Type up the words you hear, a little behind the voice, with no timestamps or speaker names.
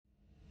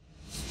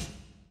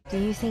Do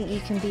you think you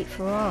can beat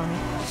Ferrari?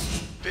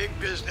 Big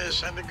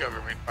business and the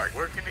government are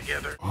working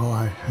together. All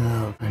I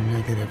have are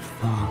negative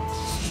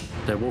thoughts.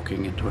 They're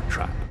walking into a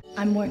trap.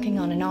 I'm working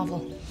on a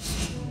novel.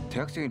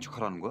 대학생인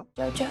척하라는 거야?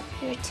 Jojo,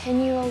 you're a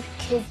 10-year-old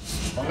kid.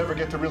 I'll never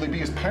get to really be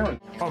his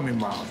parent. Call me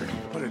Marvin.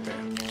 Put it there.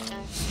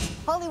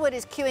 Hollywood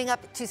is queuing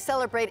up to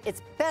celebrate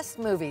its best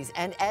movies,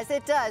 and as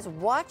it does,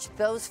 watch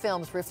those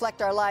films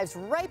reflect our lives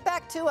right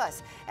back to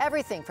us.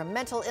 Everything from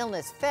mental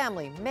illness,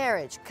 family,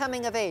 marriage,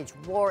 coming of age,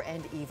 war,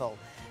 and evil.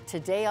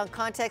 Today on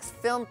Context,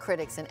 film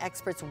critics and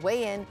experts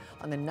weigh in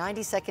on the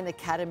 92nd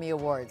Academy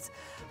Awards.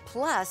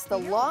 Plus, the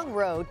long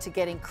road to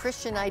getting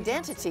Christian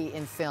identity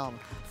in film.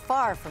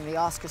 Far from the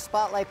Oscar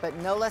spotlight, but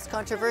no less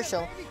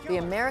controversial, the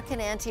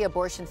American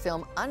anti-abortion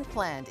film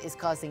Unplanned is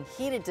causing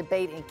heated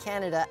debate in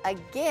Canada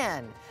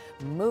again.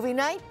 Movie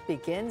night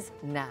begins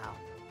now.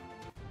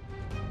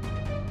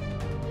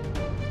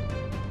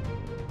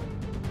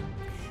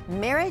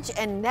 Marriage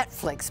and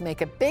Netflix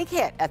make a big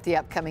hit at the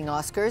upcoming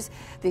Oscars.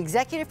 The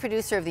executive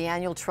producer of the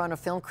annual Toronto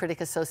Film Critic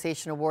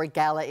Association Award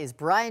Gala is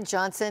Brian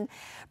Johnson.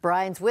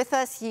 Brian's with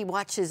us. He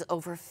watches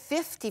over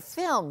 50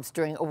 films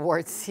during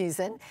awards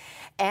season,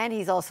 and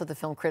he's also the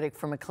film critic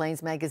for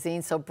Maclean's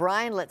magazine. So,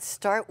 Brian, let's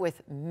start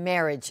with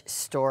Marriage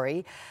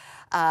Story.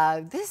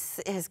 This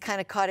has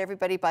kind of caught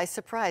everybody by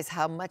surprise,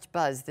 how much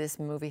buzz this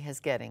movie is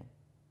getting.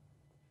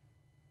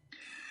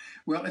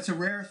 Well, it's a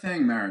rare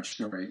thing, Marriage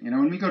Story. You know,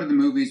 when we go to the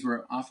movies,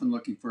 we're often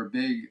looking for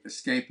big,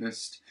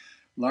 escapist,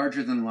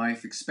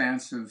 larger-than-life,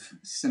 expansive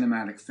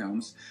cinematic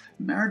films.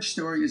 Marriage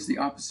Story is the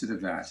opposite of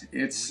that.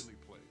 It's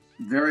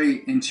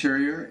very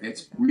interior.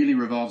 It really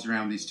revolves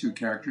around these two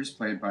characters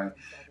played by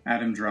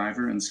Adam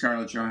Driver and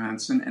Scarlett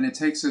Johansson, and it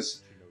takes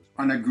us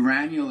on a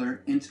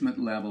granular, intimate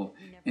level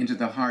into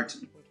the heart,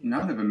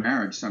 not of a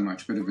marriage so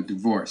much, but of a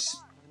divorce.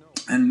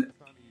 And,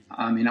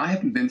 I mean, I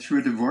haven't been through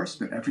a divorce,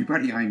 but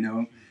everybody I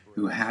know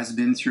who has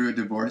been through a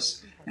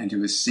divorce and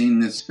who has seen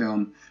this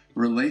film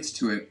relates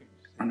to it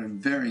on a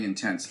very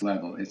intense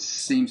level. It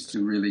seems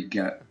to really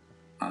get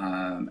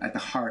at the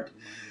heart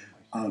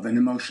of an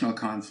emotional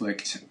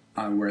conflict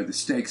where the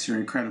stakes are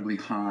incredibly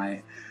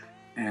high,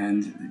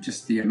 and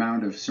just the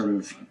amount of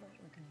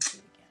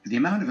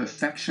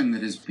affection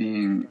that is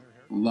being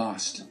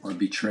lost or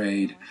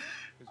betrayed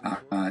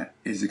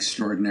is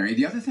extraordinary.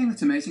 The other thing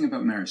that's amazing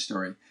about Marriage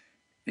Story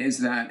is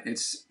that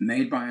it's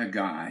made by a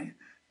guy,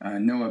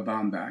 Noah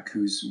Baumbach,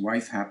 whose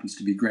wife happens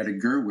to be Greta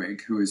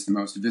Gerwig, who is the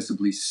most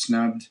visibly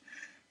snubbed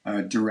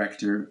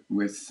director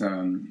with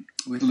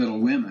Little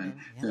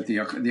Women that the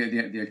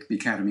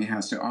Academy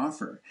has to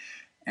offer.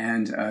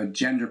 And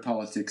gender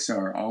politics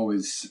are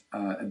always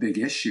a big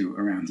issue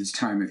around this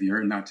time of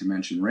year, not to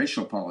mention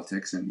racial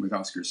politics, and with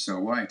Oscars so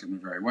white, and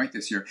we're very white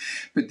this year.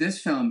 But this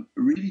film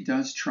really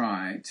does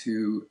try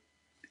to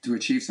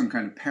achieve some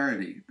kind of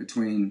parity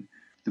between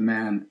the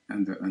man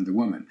and the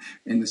woman,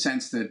 in the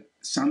sense that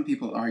some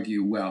people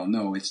argue, well,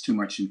 no, it's too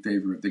much in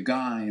favor of the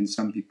guy, and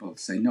some people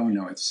say,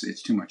 no,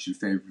 it's too much in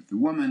favor of the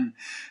woman.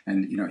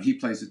 And, you know, he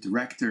plays a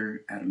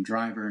director, Adam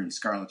Driver, and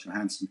Scarlett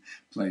Johansson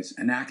plays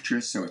an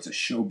actress, so it's a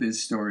showbiz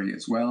story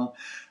as well.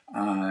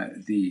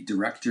 The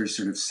director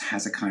sort of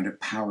has a kind of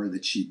power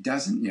that she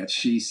doesn't, yet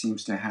she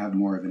seems to have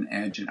more of an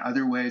edge in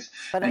other ways.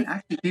 But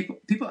actually,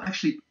 people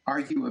actually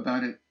argue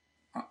about it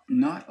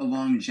not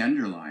along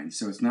gender lines.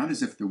 So it's not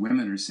as if the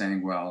women are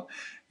saying, well,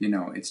 you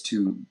know, it's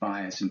too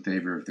biased in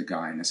favor of the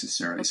guy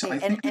necessarily. Okay, so I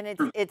think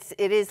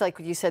it is like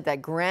you said,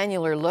 that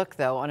granular look,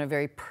 though, on a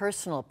very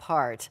personal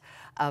part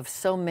of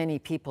so many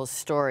people's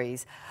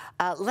stories.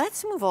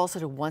 Let's move also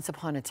to Once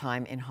Upon a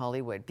Time in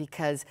Hollywood,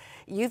 because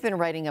you've been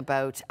writing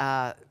about,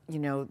 you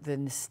know, the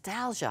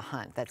nostalgia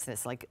hunt. That's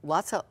this, like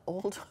lots of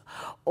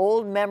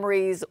old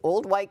memories,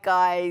 old white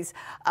guys.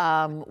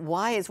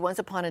 Why is Once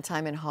Upon a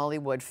Time in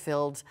Hollywood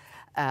filled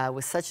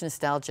with such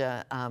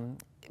nostalgia,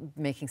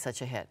 making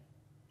such a hit?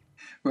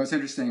 Well, it's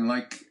interesting.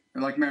 Like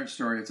Marriage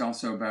Story, it's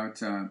also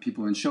about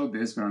people in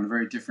showbiz, but on a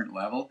very different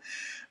level.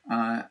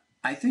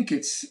 I think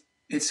it's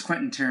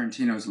Quentin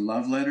Tarantino's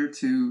love letter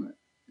to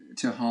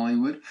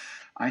Hollywood.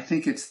 I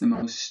think it's the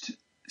most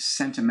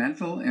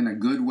sentimental, in a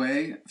good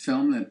way,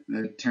 film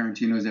that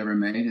Tarantino's ever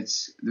made.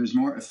 There's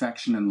more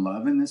affection and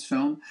love in this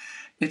film.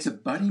 It's a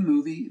buddy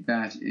movie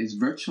that is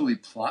virtually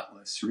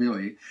plotless,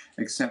 really,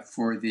 except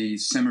for the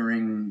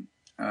simmering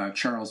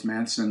Charles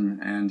Manson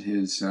and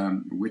his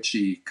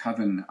witchy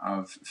coven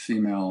of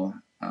female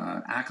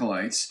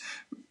acolytes.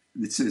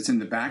 It's in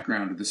the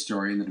background of the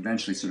story, and that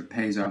eventually sort of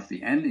pays off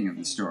the ending of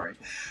the story.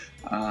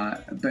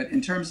 But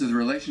in terms of the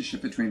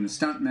relationship between the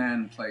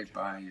stuntman, played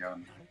by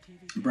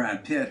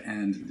Brad Pitt,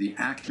 and the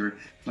actor,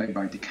 played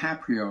by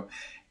DiCaprio,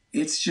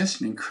 it's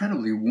just an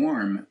incredibly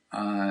warm,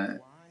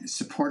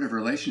 supportive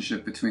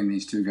relationship between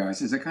these two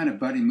guys. It's a kind of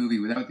buddy movie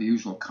without the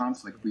usual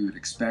conflict we would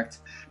expect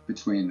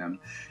between them.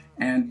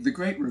 And the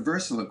great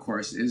reversal, of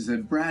course, is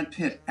that Brad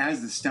Pitt,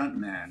 as the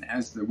stuntman,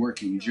 as the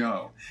working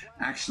Joe,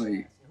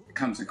 actually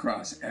comes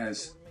across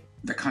as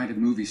the kind of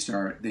movie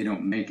star they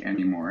don't make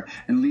anymore.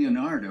 And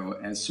Leonardo,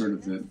 as sort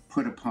of the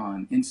put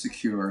upon,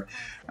 insecure,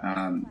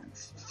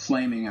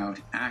 flaming out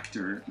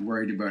actor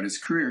worried about his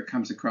career,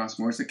 comes across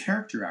more as a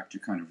character actor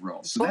kind of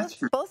role. So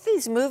both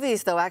these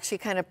movies, though, actually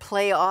kind of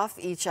play off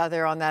each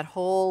other on that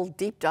whole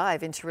deep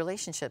dive into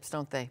relationships,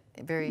 don't they?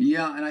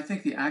 Yeah, and I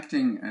think the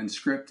acting and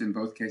script in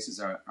both cases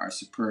are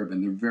superb,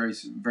 and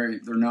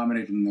they're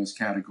nominated in those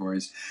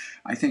categories.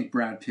 I think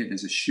Brad Pitt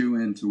is a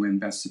shoo-in to win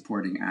Best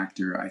Supporting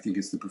Actor. I think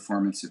it's the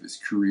performance of his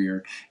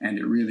career, and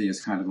it really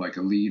is kind of like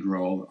a lead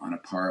role on a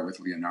par with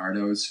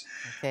Leonardo's.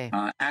 Okay.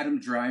 Adam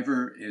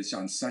Driver is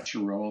on such a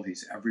roll.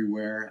 He's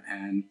everywhere,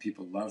 and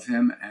people love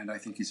him, and I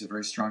think he's a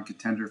very strong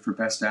contender for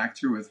Best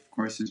Actor, with, of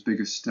course, his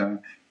biggest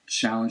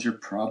challenger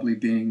probably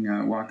being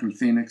Joaquin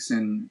Phoenix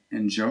in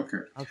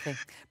Joker. Okay.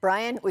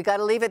 Brian, we got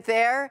to leave it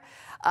there.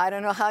 I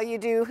don't know how you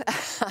do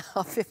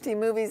 50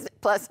 movies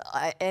plus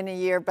in a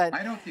year, but...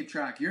 I don't keep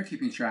track. You're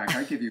keeping track.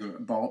 I give you a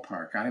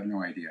ballpark. I have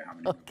no idea how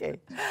many. Okay.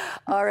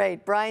 All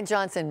right. Brian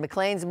Johnson,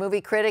 Maclean's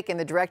movie critic and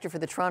the director for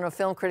the Toronto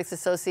Film Critics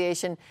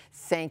Association.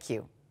 Thank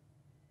you.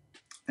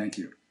 Thank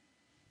you.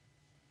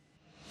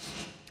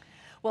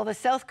 Well, the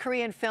South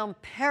Korean film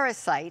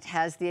Parasite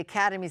has the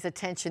Academy's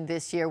attention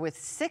this year with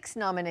 6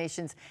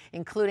 nominations,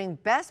 including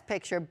Best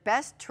Picture,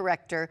 Best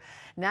Director,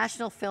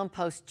 National Film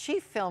Post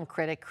chief film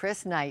critic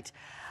Chris Knight.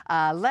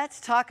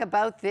 Let's talk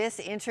about this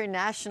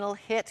international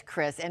hit,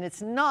 Chris. And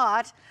it's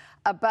not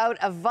about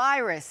a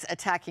virus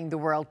attacking the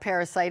world,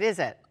 Parasite, is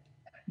it?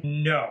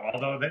 No,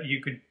 although that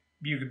you could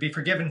be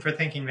forgiven for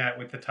thinking that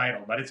with the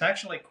title, but it's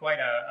actually quite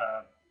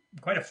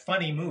a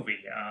funny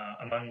movie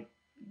among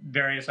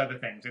various other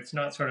things. It's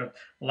not sort of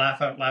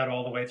laugh out loud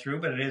all the way through,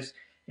 but it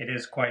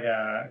is quite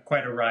a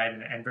ride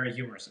and very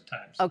humorous at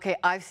times. Okay,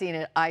 I've seen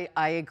it. I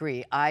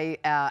agree.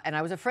 And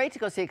I was afraid to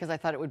go see it because I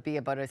thought it would be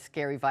about a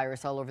scary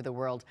virus all over the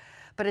world.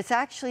 But it's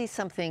actually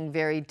something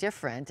very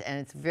different, and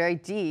it's very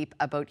deep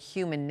about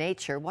human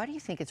nature. Why do you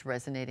think it's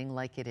resonating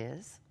like it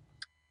is?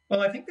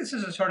 Well, I think this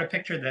is a sort of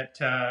picture that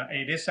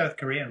it is South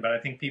Korean, but I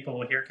think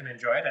people here can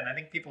enjoy it, and I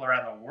think people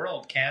around the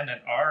world can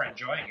and are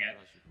enjoying it.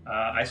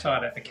 I saw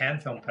it at the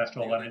Cannes Film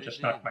Festival, and it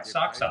just knocked my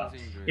socks off.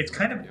 It's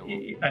kind of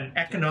an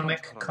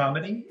economic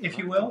comedy, if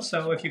you will.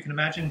 So if you can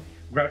imagine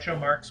Groucho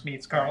Marx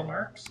meets Karl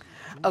Marx.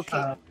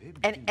 Okay,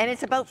 and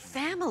it's about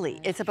family.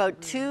 It's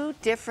about 2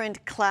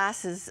 different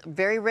classes,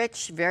 very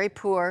rich, very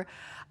poor.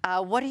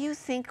 What do you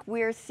think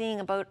we're seeing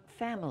about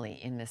family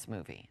in this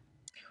movie?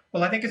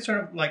 Well, I think it's sort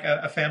of like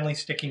a family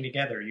sticking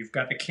together. You've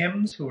got the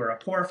Kims, who are a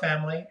poor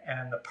family,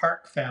 and the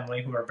Park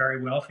family, who are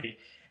very wealthy.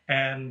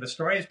 And the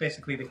story is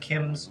basically the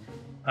Kims.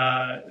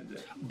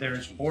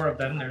 There's 4 of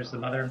them. There's the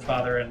mother and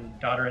father and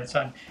daughter and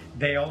son.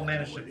 They all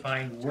managed to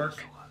find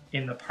work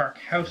in the Park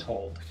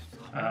household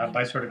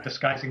by sort of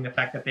disguising the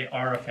fact that they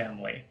are a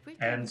family.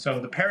 And so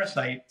the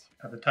Parasite,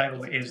 the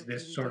title, is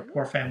this sort of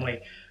poor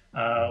family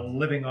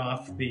living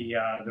off the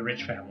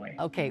rich family.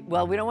 Okay,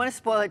 well, we don't want to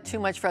spoil it too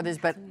much for others,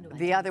 but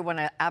the other one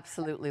I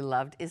absolutely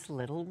loved is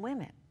Little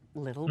Women.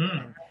 Little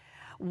Women.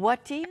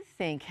 What do you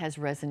think has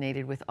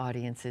resonated with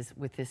audiences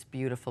with this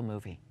beautiful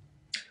movie?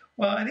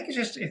 Well, I think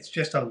it's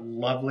just a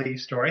lovely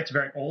story. It's a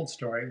very old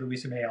story.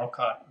 Louisa May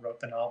Alcott wrote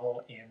the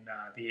novel in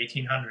the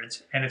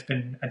 1800s, and it's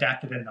been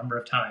adapted a number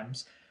of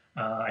times.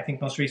 I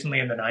think most recently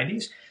in the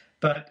 90s.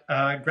 But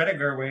Greta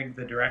Gerwig,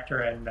 the director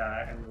and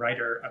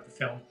writer of the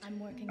film,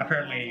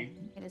 apparently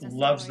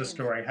loves the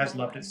story, has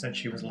loved it since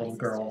she was a little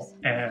girl,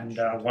 and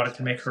wanted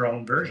to make her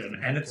own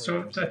version. And it's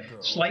sort of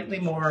a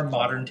slightly more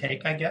modern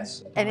take, I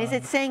guess. And is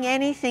it saying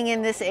anything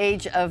in this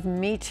age of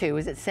Me Too?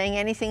 Is it saying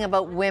anything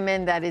about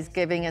women that is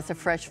giving us a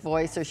fresh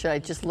voice, or should I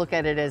just look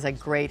at it as a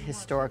great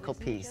historical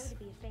piece?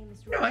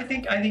 No, I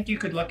think you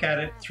could look at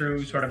it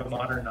through sort of a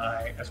modern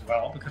eye as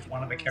well, because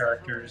one of the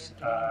characters,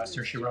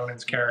 Saoirse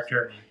Ronan's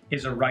character,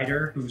 is a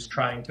writer who's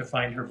trying to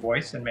find her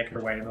voice and make her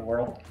way in the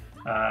world,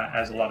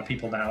 as a lot of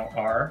people now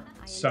are.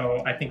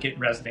 So I think it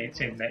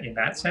resonates in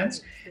that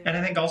sense. And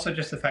I think also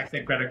just the fact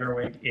that Greta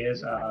Gerwig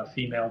is a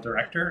female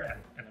director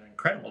and an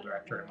incredible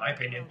director, in my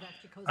opinion.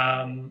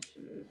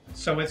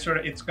 So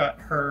it's got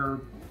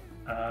her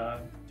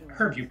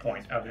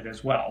viewpoint of it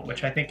as well,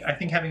 which I think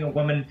having a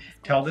woman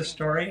tell this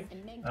story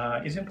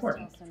is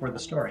important for the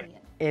story.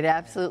 It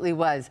absolutely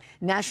was.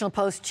 National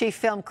Post chief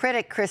film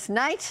critic Chris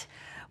Knight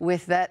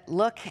with that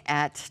look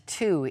at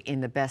 2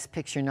 in the Best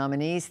Picture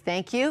nominees.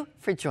 Thank you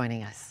for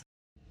joining us.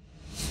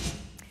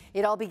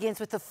 It all begins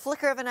with the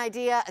flicker of an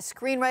idea. A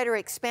screenwriter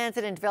expands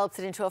it and develops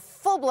it into a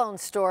full-blown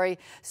story.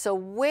 So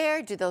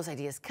where do those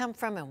ideas come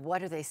from, and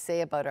what do they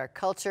say about our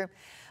culture?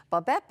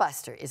 Babette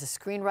Buster is a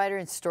screenwriter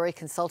and story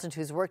consultant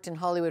who's worked in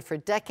Hollywood for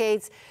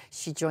decades.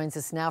 She joins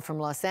us now from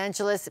Los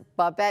Angeles.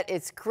 Babette,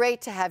 it's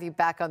great to have you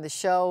back on the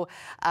show.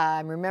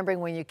 I'm remembering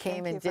when you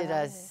came and did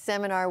a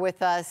seminar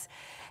with us.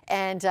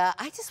 And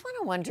I just want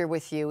to wonder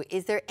with you,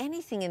 is there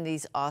anything in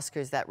these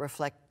Oscars that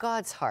reflect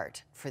God's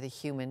heart for the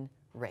human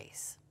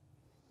race?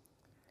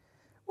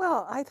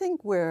 Well, I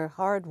think we're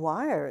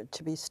hardwired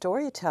to be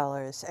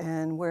storytellers,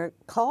 and we're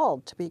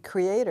called to be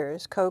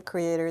creators,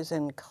 co-creators,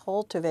 and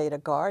cultivate a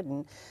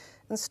garden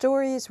And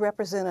stories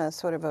represent a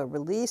sort of a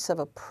release of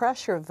a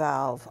pressure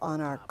valve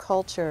on our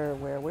culture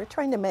where we're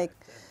trying to make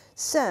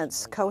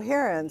sense,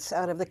 coherence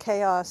out of the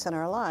chaos in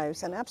our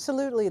lives. And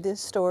absolutely, these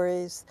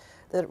stories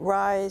that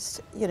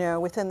rise,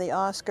 within the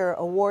Oscar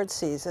award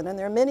season. And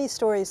there are many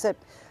stories that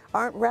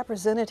aren't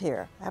represented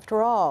here.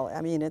 After all,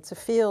 I mean, it's a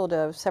field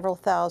of several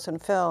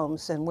thousand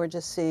films, and we're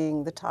just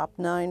seeing the top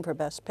 9 for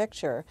Best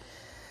Picture.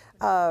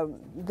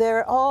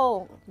 They're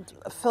all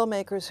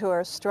filmmakers who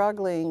are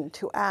struggling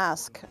to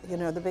ask,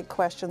 the big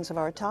questions of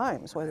our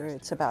times, whether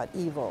it's about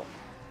evil,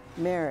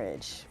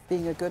 marriage,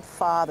 being a good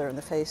father in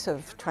the face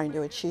of trying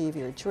to achieve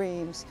your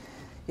dreams,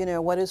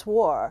 what is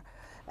war,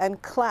 and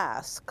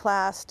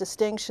class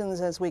distinctions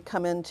as we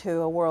come into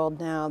a world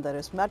now that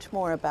is much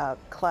more about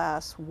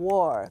class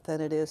war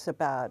than it is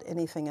about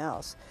anything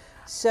else.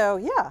 So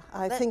yeah,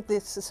 I think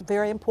this is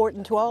very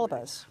important to all of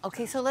us.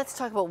 Okay, so let's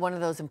talk about one of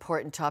those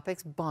important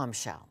topics,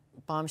 Bombshell.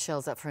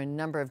 Bombshell's up for a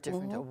number of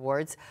different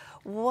awards.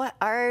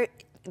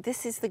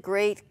 This is the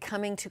great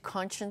coming to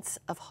conscience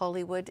of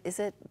Hollywood, is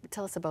it?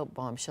 Tell us about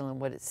Bombshell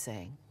and what it's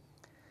saying.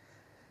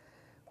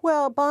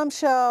 Well,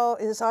 Bombshell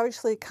is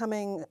obviously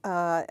coming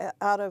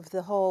out of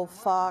the whole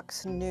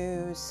Fox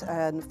News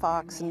and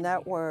Fox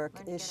Network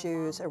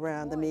issues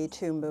around the Me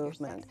Too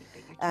movement.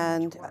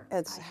 And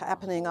it's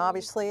happening,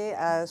 obviously,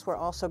 as we're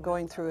also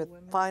going through,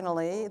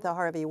 finally, the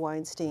Harvey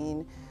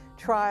Weinstein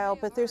trial.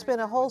 But there's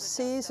been a whole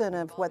season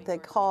of what they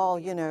call,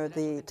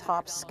 the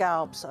top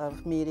scalps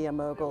of media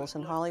moguls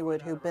in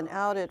Hollywood who've been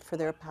outed for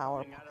their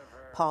power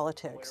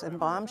politics. And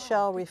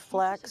Bombshell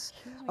reflects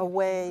a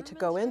way to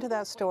go into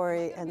that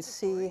story and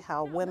see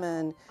how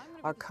women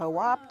are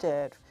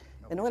co-opted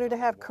in order to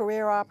have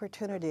career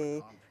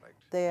opportunity.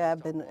 They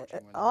have been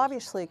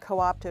obviously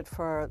co-opted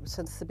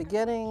since the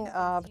beginning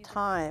of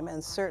time,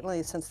 and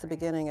certainly since the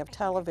beginning of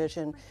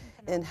television,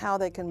 in how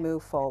they can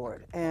move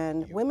forward.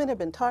 And women have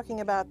been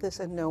talking about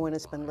this and no one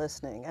has been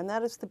listening. And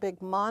that is the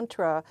big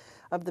mantra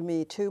of the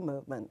Me Too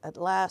movement. At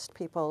last,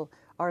 people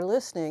are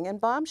listening,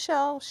 and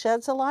Bombshell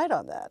sheds a light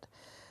on that.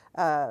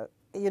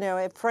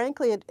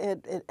 Frankly,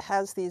 it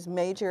has these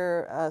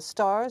major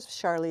stars,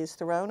 Charlize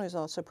Theron, who's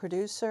also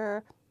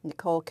producer,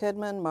 Nicole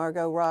Kidman,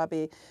 Margot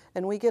Robbie,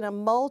 and we get a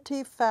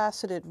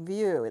multifaceted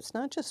view. It's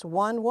not just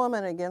one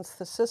woman against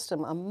the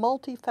system, a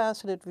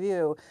multifaceted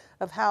view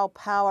of how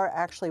power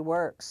actually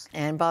works.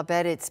 And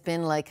Bobette, it's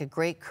been like a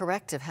great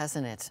corrective,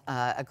 hasn't it?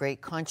 A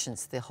great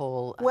conscience, the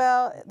whole...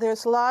 Well,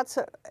 there's lots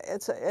of,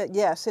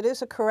 yes, it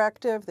is a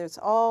corrective. There's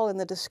all in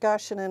the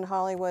discussion in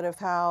Hollywood of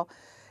how,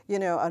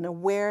 an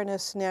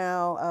awareness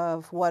now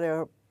of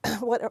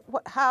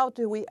how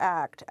do we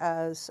act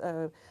as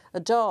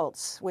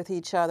adults with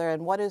each other,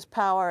 and what is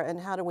power, and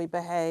how do we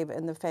behave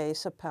in the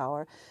face of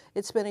power.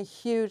 It's been a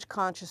huge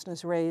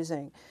consciousness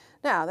raising.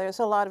 Now, there's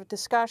a lot of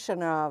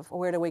discussion of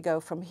where do we go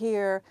from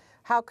here?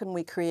 How can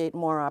we create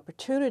more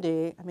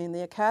opportunity? I mean,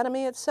 the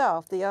Academy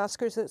itself, the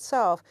Oscars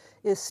itself,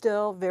 is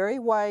still very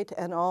white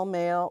and all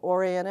male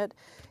oriented.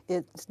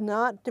 It's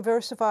not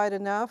diversified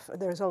enough.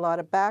 There's a lot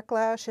of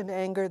backlash and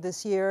anger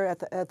this year at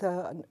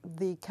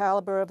the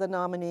caliber of the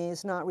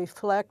nominees, not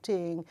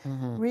reflecting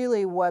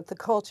really what the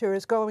culture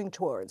is going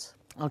towards.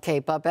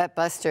 Okay, Bobette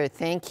Buster,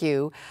 thank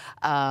you.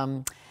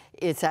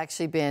 It's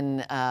actually been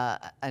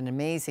an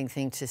amazing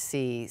thing to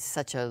see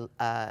such a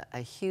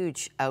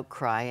huge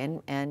outcry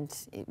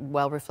and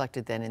well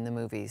reflected then in the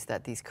movies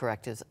that these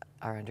correctives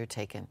are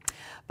undertaken.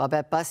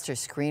 Bobette Buster,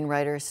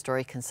 screenwriter,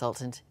 story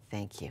consultant,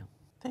 thank you.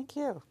 Thank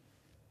you.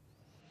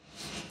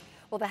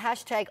 Well, the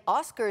hashtag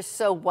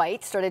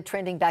OscarsSoWhite started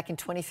trending back in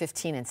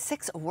 2015, and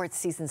 6 award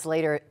seasons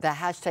later, the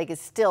hashtag is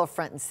still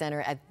front and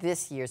center at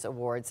this year's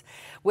awards.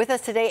 With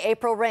us today,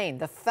 April Rain,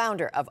 the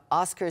founder of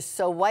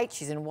OscarsSoWhite.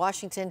 She's in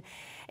Washington.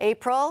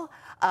 April,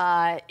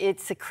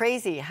 it's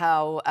crazy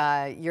how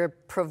your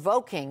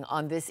provoking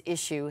on this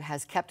issue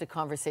has kept a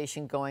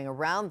conversation going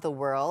around the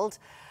world.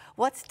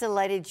 What's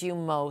delighted you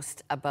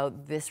most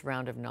about this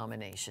round of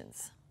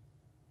nominations?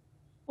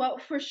 Well,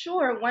 for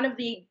sure, one of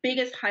the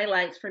biggest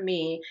highlights for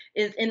me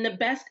is in the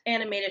Best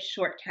Animated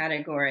Short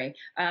category.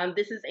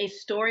 This is a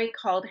story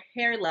called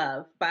Hair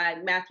Love by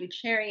Matthew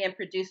Cherry and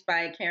produced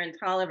by Karen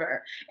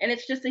Tolliver. And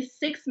it's just a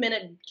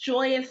 6-minute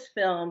joyous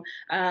film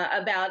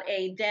about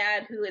a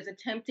dad who is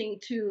attempting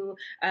to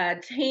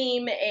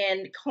tame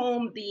and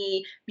comb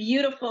the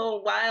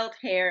beautiful wild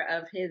hair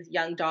of his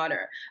young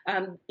daughter.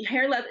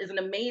 Hair Love is an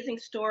amazing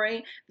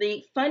story.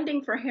 The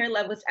funding for Hair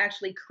Love was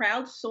actually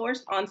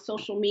crowdsourced on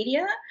social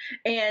media.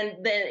 And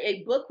then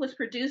a book was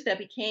produced that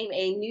became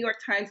a New York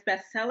Times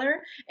bestseller,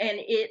 and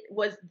it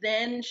was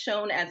then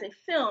shown as a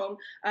film,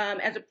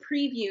 as a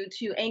preview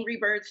to Angry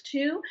Birds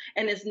 2,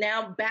 and is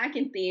now back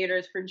in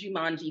theaters for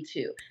Jumanji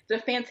 2.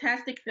 It's a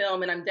fantastic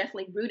film, and I'm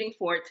definitely rooting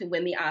for it to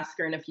win the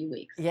Oscar in a few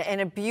weeks. Yeah, in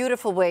a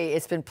beautiful way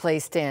it's been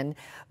placed in,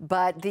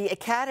 but the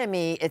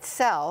Academy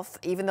itself,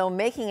 even though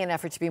making an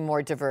effort to be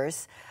more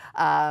diverse,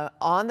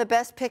 on the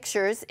Best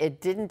Pictures, it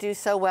didn't do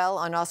so well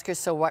on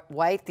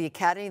OscarsSoWhite. The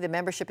Academy, the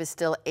membership is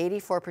still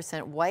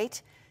 84%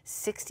 white,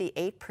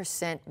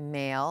 68%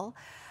 male.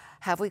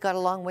 Have we got a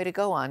long way to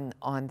go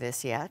on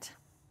this yet?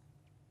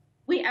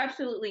 We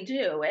absolutely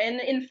do. And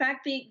in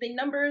fact, the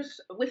numbers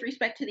with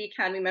respect to the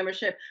Academy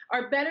membership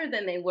are better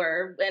than they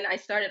were when I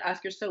started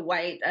Oscars So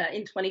White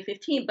in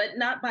 2015, but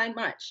not by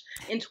much.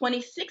 In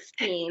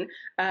 2016,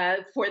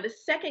 for the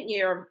second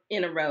year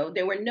in a row,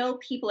 there were no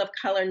people of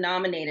color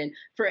nominated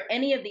for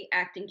any of the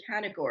acting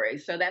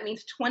categories. So that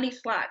means 20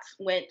 slots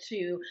went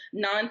to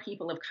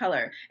non-people of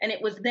color. And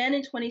it was then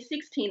in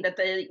 2016 that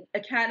the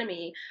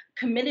Academy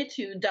committed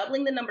to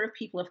doubling the number of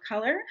people of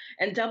color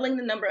and doubling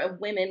the number of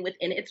women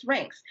within its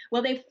ranks.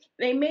 Well,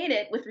 they made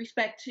it with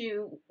respect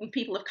to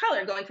people of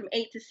color, going from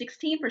 8 to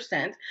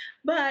 16%.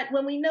 But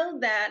when we know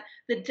that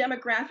the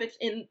demographics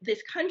in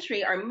this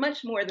country are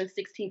much more than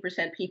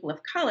 16% people of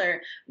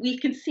color, we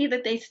can see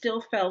that they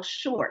still fell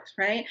short,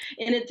 right?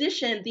 In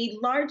addition, the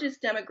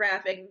largest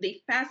demographic,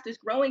 the fastest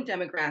growing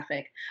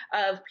demographic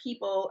of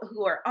people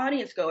who are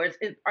audience goers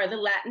are the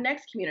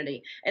Latinx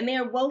community. And they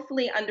are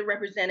woefully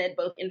underrepresented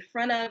both in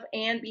front of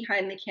and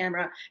behind the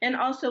camera, and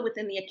also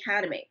within the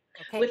Academy.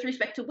 Okay. With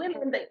respect to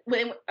women,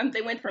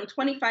 they went from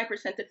 25%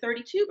 to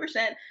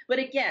 32%. But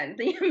again,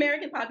 the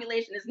American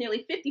population is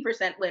nearly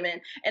 50%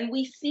 women. And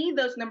we see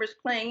those numbers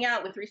playing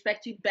out with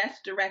respect to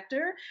Best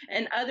Director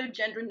and other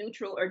gender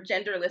neutral or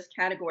genderless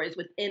categories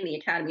within the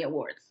Academy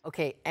Awards.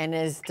 Okay, and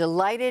as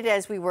delighted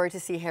as we were to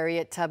see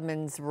Harriet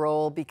Tubman's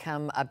role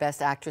become a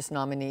Best Actress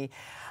nominee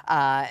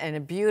in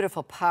a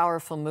beautiful,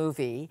 powerful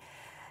movie,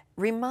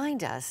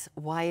 remind us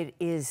why it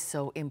is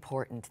so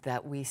important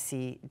that we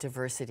see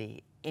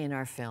diversity in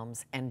our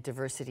films and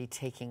diversity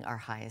taking our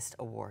highest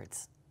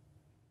awards.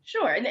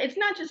 Sure, and it's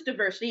not just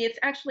diversity, it's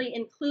actually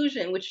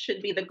inclusion, which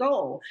should be the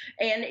goal.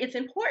 And it's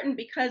important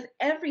because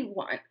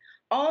everyone,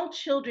 all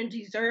children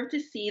deserve to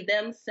see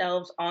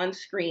themselves on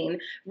screen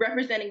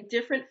representing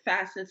different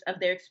facets of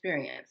their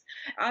experience.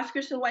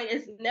 Oscars So White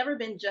has never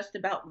been just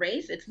about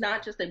race. It's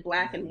not just a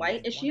black and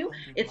white issue.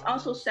 It's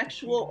also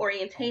sexual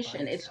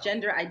orientation, it's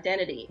gender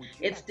identity,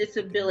 it's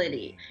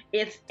disability,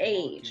 it's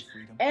age.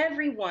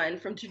 Everyone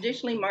from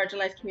traditionally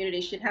marginalized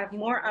communities should have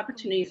more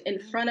opportunities in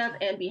front of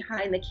and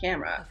behind the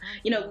camera.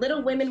 You know,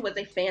 Little Women was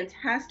a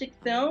fantastic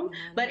film,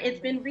 but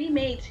it's been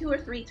remade 2 or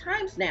 3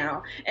 times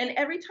now. And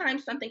every time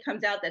something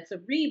comes out that's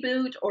a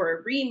reboot or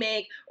a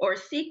remake or a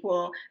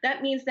sequel,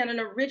 that means that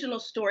an original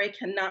story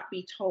cannot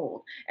be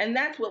told. And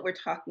that's what we're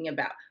talking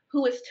about.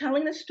 Who is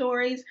telling the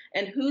stories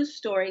and whose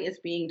story is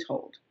being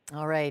told.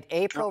 All right,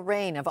 April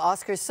Reign of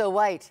Oscars So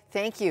White,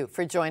 thank you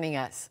for joining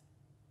us.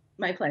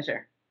 My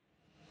pleasure.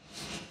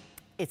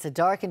 It's a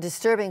dark and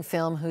disturbing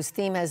film whose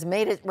theme has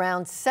made it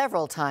round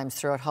several times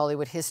throughout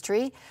Hollywood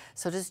history.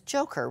 So does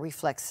Joker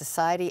reflect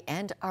society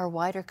and our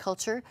wider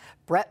culture?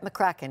 Brett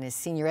McCracken is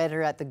senior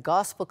editor at the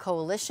Gospel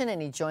Coalition,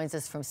 and he joins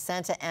us from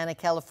Santa Ana,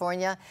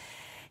 California.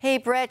 Hey,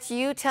 Brett,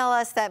 you tell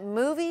us that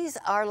movies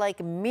are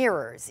like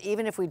mirrors,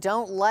 even if we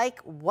don't like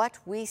what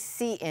we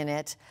see in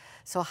it.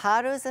 So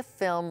how does a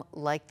film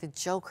like The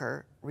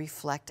Joker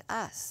reflect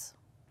us?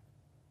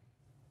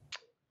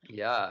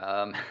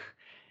 Yeah,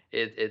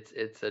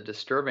 it's a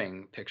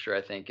disturbing picture,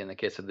 I think, in the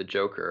case of The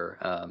Joker.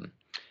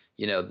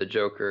 You know, The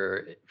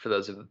Joker, for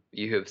those of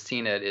you who have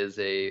seen it, is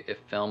a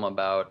film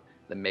about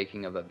the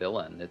making of a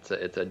villain. It's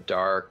a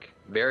dark,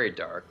 very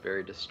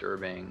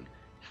disturbing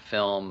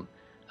film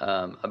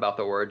about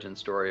the origin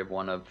story of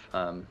one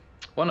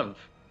of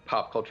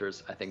pop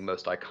culture's, I think,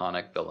 most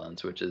iconic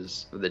villains, which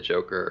is the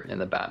Joker in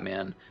the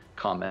Batman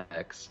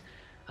comics.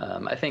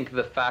 I think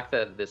the fact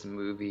that this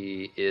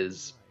movie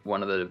is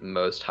one of the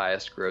most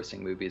highest grossing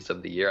movies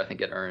of the year, I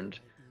think it earned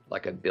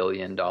like $1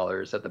 billion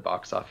at the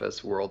box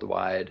office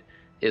worldwide,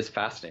 is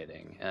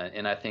fascinating.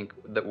 And I think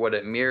that what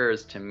it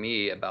mirrors to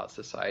me about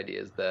society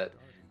is that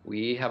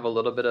we have a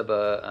little bit of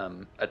a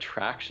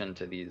attraction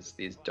to these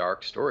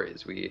dark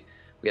stories. We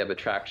have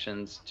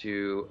attractions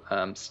to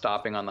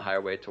stopping on the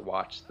highway to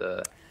watch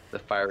the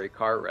fiery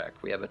car wreck.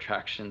 We have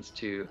attractions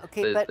to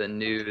the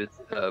news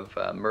of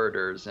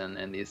murders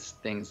and these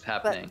things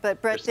happening.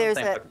 But Brett,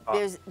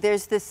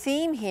 there's the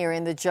theme here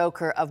in The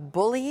Joker of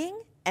bullying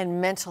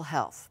and mental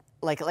health.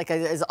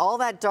 As all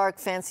that dark,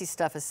 fancy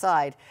stuff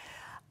aside,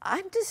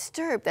 I'm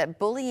disturbed that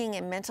bullying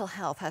and mental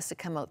health has to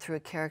come out through a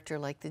character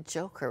like the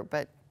Joker.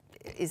 But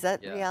is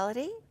that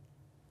reality?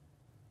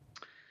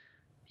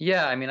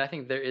 Yeah, I mean, I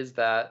think there is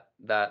that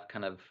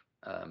kind of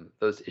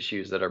those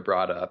issues that are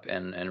brought up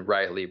and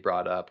rightly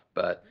brought up,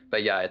 but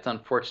yeah, it's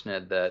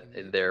unfortunate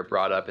that they're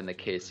brought up in the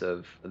case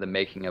of the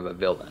making of a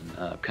villain,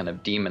 kind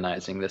of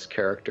demonizing this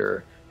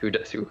character who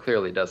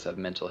clearly does have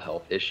mental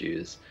health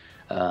issues.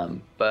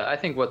 But I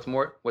think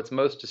what's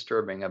most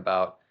disturbing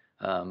about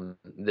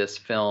this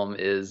film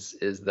is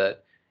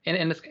that,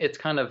 and it's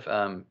kind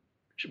of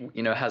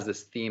has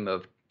this theme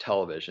of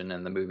television,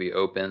 and the movie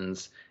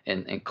opens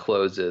and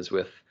closes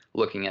with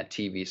looking at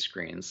TV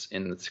screens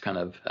in this kind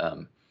of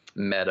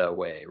meta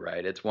way,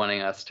 right? It's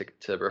wanting us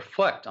to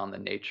reflect on the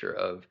nature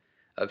of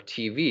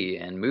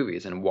TV and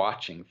movies and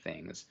watching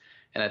things.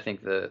 And I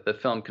think the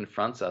film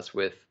confronts us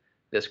with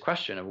this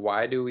question of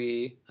why do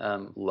we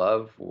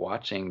love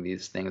watching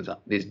these things,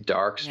 these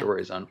dark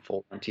stories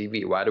unfold on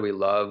TV? Why do we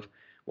love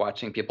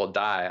watching people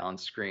die on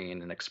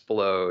screen and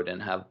explode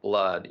and have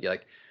blood. You're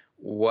like,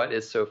 what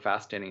is so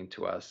fascinating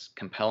to us,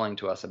 compelling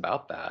to us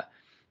about that?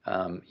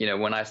 You know,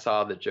 when I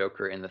saw the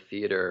Joker in the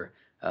theater,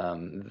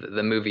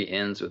 the movie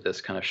ends with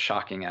this kind of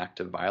shocking act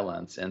of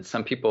violence, and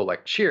some people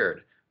like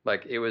cheered,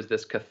 like it was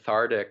this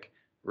cathartic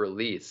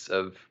release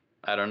of,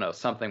 I don't know,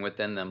 something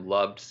within them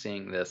loved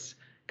seeing this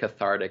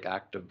cathartic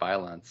act of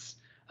violence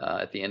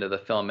at the end of the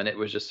film, and it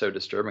was just so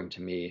disturbing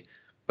to me.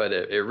 But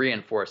it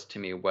reinforced to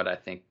me what I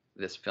think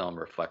this film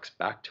reflects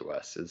back to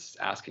us, is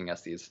asking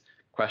us these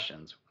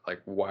questions,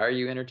 like, why are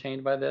you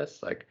entertained by this?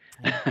 Like,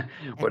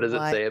 what does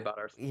it say about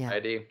our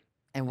society? Yeah.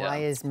 And why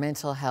is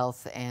mental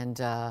health and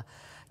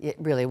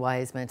really, why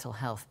is mental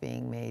health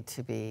being made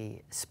to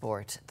be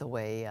sport the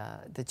way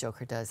the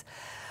Joker does?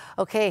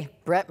 Okay,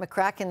 Brett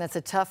McCracken, that's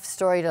a tough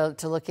story to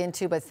look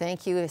into, but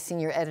thank you,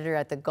 Senior Editor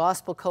at the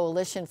Gospel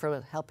Coalition,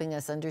 for helping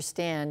us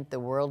understand the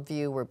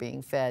worldview we're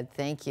being fed.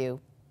 Thank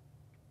you.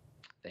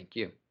 Thank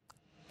you.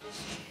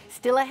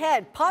 Still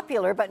ahead,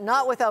 popular but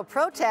not without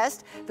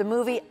protest, the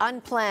movie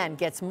Unplanned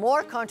gets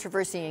more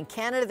controversy in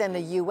Canada than the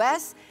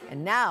U.S.,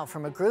 and now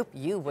from a group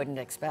you wouldn't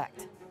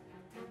expect.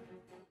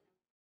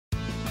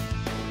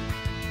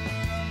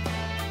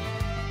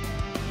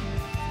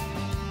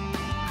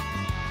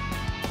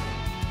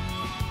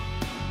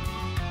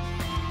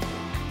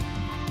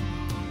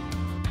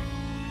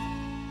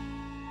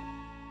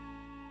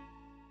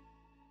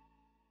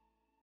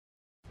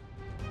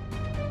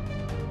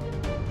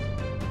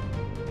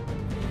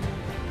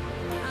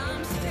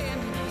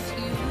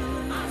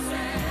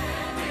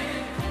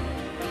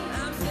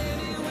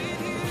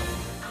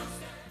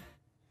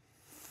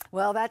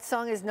 Well, that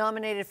song is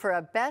nominated for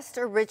a Best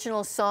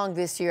Original Song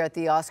this year at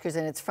the Oscars,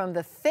 and it's from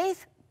the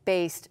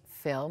faith-based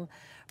film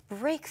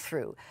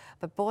Breakthrough.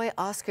 But boy,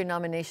 Oscar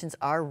nominations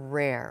are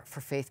rare for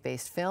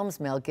faith-based films.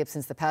 Mel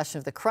Gibson's The Passion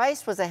of the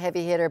Christ was a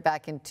heavy hitter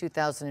back in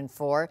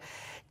 2004.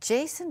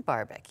 Jason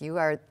Barbeck, you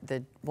are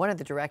one of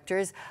the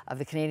directors of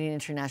the Canadian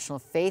International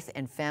Faith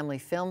and Family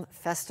Film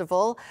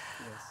Festival.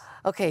 Yes.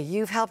 Okay,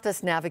 you've helped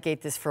us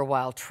navigate this for a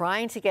while,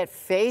 trying to get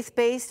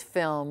faith-based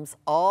films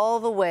all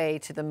the way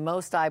to the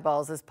most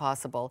eyeballs as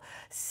possible.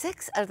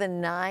 6 out of the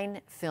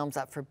 9 films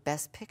up for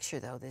Best Picture,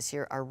 though, this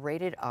year are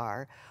rated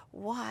R.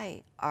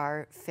 Why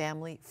are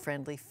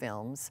family-friendly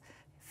films,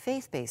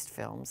 faith-based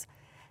films,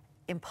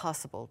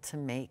 impossible to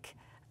make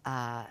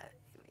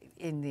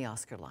in the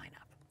Oscar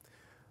lineup?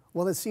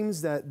 Well, it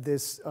seems that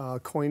this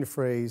coined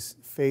phrase,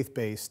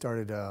 faith-based,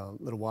 started a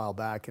little while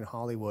back in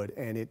Hollywood,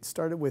 and it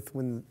started with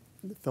when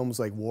films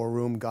like War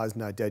Room, God's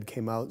Not Dead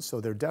came out, so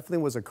there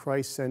definitely was a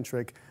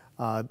Christ-centric,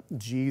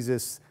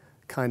 Jesus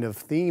kind of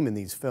theme in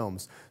these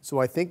films. So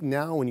I think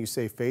now when you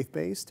say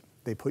faith-based,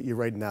 they put you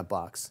right in that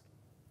box.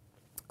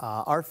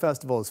 Our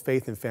festival is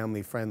faith and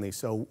family friendly,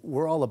 so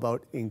we're all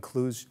about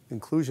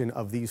inclusion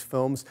of these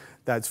films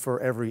that's for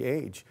every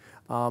age.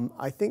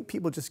 I think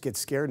people just get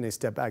scared and they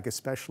step back,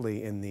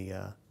 especially in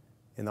the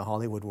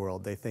Hollywood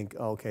world. They think,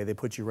 oh, okay, they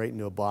put you right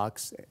into a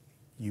box.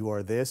 You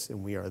are this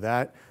and we are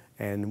that.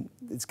 And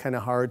it's kind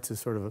of hard to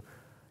sort of,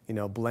 you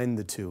know, blend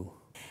the two.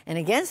 And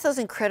against those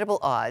incredible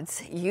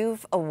odds,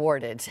 you've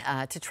awarded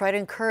to try to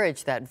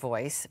encourage that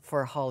voice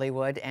for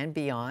Hollywood and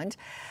beyond.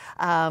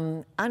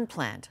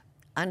 Unplanned.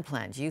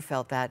 You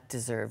felt that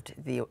deserved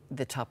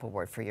the top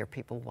award for your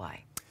people.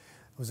 Why?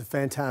 It was a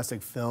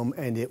fantastic film,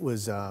 and it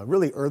was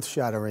really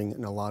earth-shattering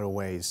in a lot of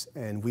ways.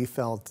 And we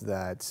felt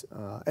that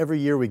every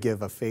year we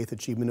give a Faith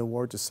Achievement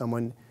Award to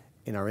someone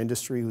in our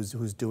industry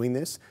who's doing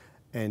this.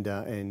 And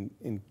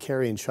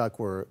Carrie and Chuck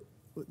were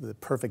the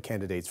perfect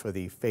candidates for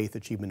the Faith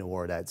Achievement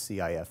Award at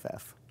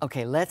CIFF.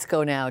 Okay, let's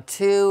go now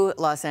to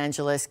Los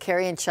Angeles.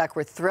 Carrie and Chuck,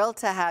 we're thrilled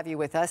to have you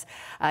with us.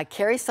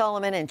 Carrie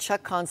Solomon and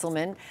Chuck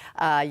Konzelman,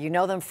 you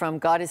know them from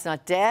God Is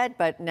Not Dead,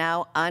 but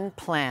now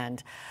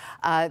Unplanned.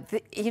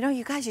 You know,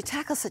 you guys, you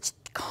tackle such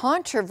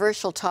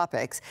controversial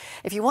topics.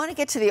 If you want to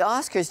get to the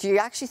Oscars, do you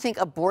actually think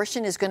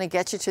abortion is going to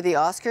get you to the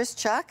Oscars,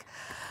 Chuck?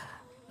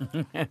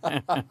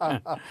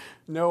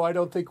 No, I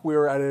don't think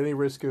we're at any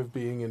risk of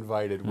being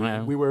invited.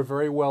 We were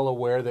very well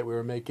aware that we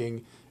were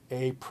making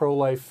a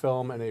pro-life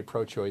film in a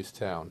pro-choice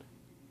town.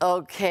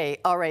 Okay,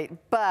 all right,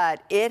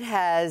 but it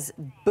has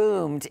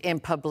boomed in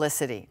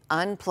publicity.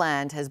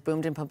 Unplanned has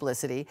boomed in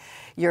publicity.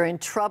 You're in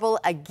trouble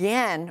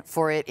again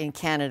for it in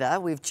Canada.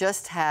 We've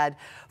just had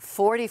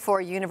 44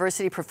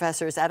 university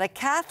professors at a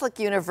Catholic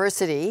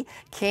university,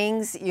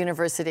 King's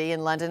University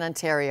in London,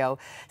 Ontario,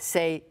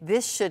 say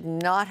this should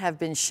not have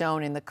been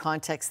shown in the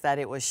context that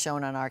it was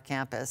shown on our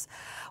campus.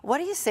 What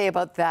do you say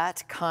about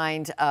that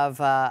kind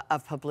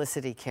of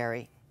publicity,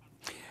 Carrie?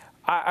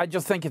 I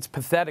just think it's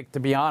pathetic, to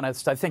be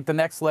honest. I think the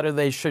next letter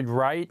they should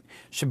write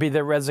should be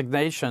their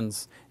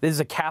resignations. This is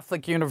a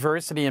Catholic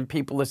university, and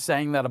people are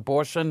saying that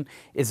abortion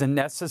is a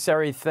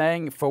necessary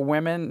thing for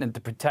women and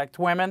to protect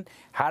women.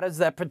 How does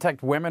that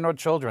protect women or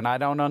children? I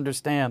don't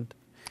understand.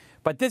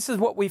 But this is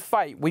what we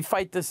fight. We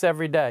fight this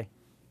every day.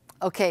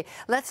 Okay,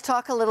 let's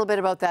talk a little bit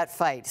about that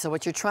fight. So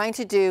what you're trying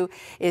to do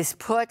is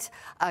put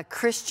a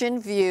Christian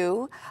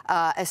view,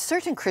 a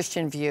certain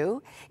Christian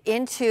view,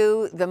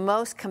 into the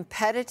most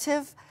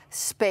competitive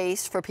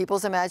space for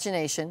people's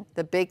imagination,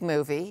 the big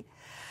movie.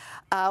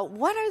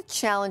 What are the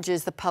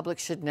challenges the public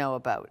should know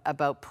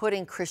about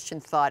putting Christian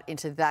thought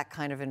into that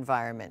kind of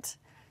environment?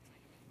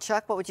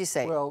 Chuck, what would you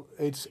say? Well,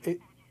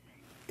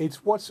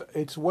 it's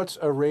what's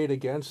arrayed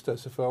against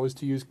us. If I was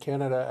to use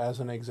Canada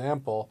as an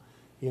example,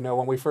 you know,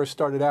 when we first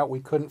started out, we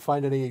couldn't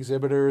find any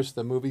exhibitors.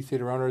 The movie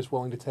theater owners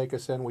willing to take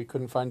us in. We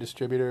couldn't find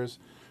distributors.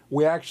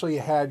 We actually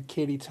had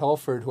Katie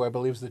Telford, who I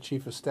believe is the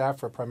chief of staff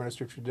for Prime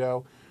Minister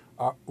Trudeau,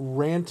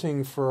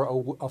 ranting for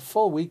a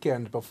full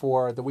weekend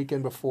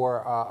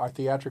before our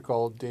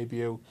theatrical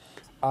debut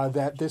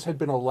that this had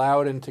been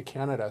allowed into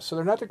Canada. So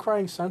they're not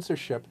decrying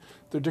censorship.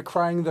 They're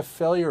decrying the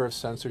failure of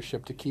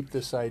censorship to keep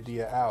this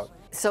idea out.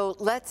 So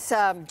let's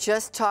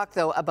just talk,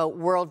 though, about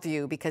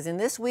worldview, because in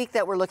this week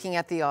that we're looking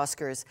at the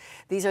Oscars,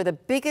 these are the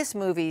biggest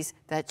movies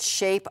that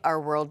shape our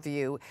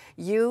worldview.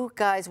 You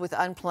guys with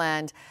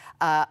Unplanned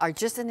are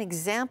just an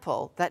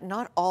example that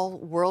not all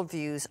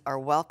worldviews are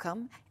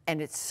welcome, and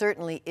it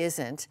certainly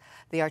isn't.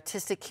 The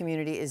artistic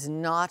community is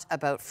not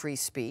about free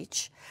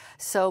speech.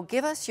 So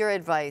give us your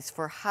advice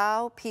for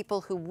how people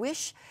who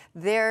wish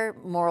their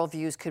moral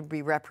views could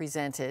be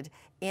represented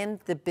in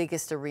the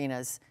biggest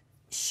arenas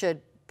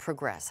should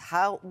progress.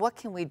 What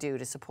can we do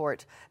to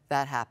support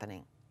that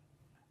happening?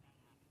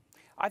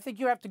 I think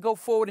you have to go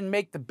forward and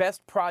make the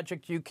best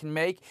project you can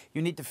make.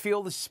 You need to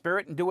feel the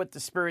Spirit and do what the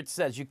Spirit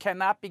says. You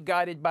cannot be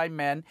guided by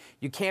men.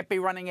 You can't be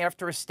running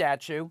after a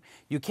statue.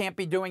 You can't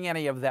be doing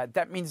any of that.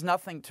 That means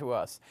nothing to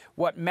us.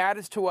 What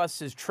matters to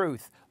us is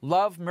truth.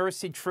 Love,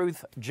 mercy,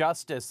 truth,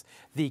 justice,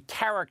 the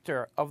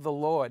character of the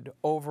Lord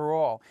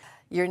overall.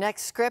 Your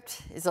next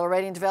script is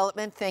already in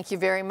development. Thank you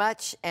very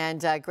much,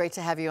 and great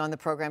to have you on the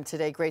program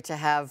today. Great to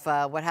have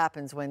what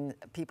happens when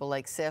people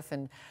like Sif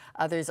and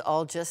others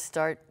all just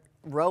start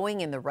rowing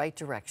in the right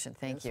direction.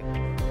 Thank you.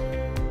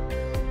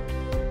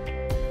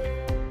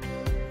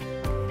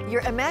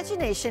 Your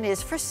imagination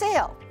is for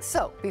sale.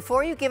 So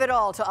before you give it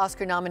all to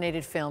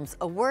Oscar-nominated films,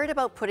 a word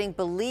about putting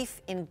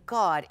belief in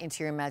God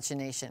into your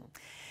imagination.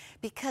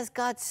 Because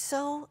God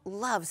so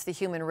loves the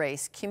human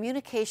race,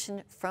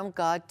 communication from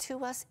God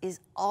to us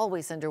is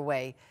always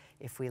underway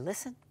if we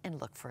listen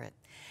and look for it.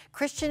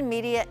 Christian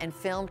media and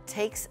film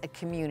takes a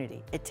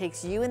community. It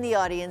takes you in the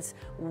audience,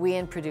 we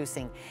in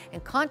producing.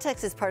 And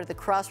Context is part of the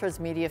Crossroads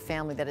Media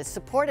family that is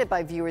supported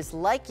by viewers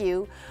like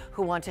you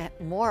who want to have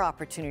more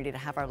opportunity to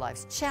have our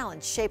lives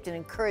challenged, shaped, and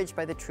encouraged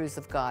by the truths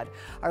of God.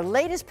 Our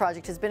latest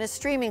project has been a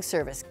streaming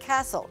service,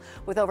 Castle.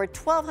 With over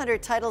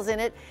 1,200 titles in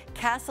it,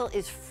 Castle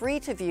is free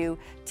to view.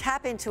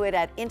 Tap into it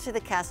at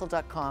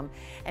intothecastle.com.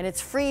 And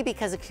it's free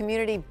because a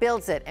community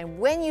builds it. And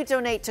when you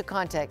donate to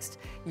Context,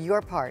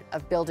 you're part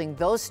of building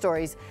those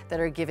stories that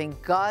are giving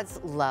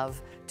God's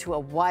love to a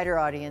wider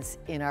audience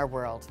in our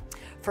world.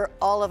 For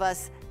all of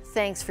us,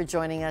 thanks for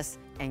joining us,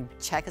 and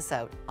check us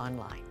out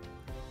online.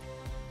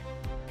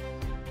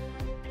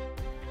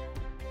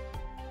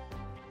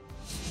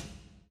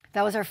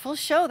 That was our full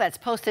show. That's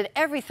posted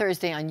every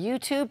Thursday on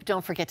YouTube.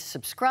 Don't forget to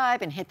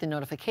subscribe and hit the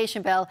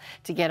notification bell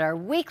to get our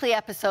weekly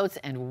episodes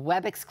and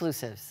web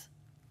exclusives.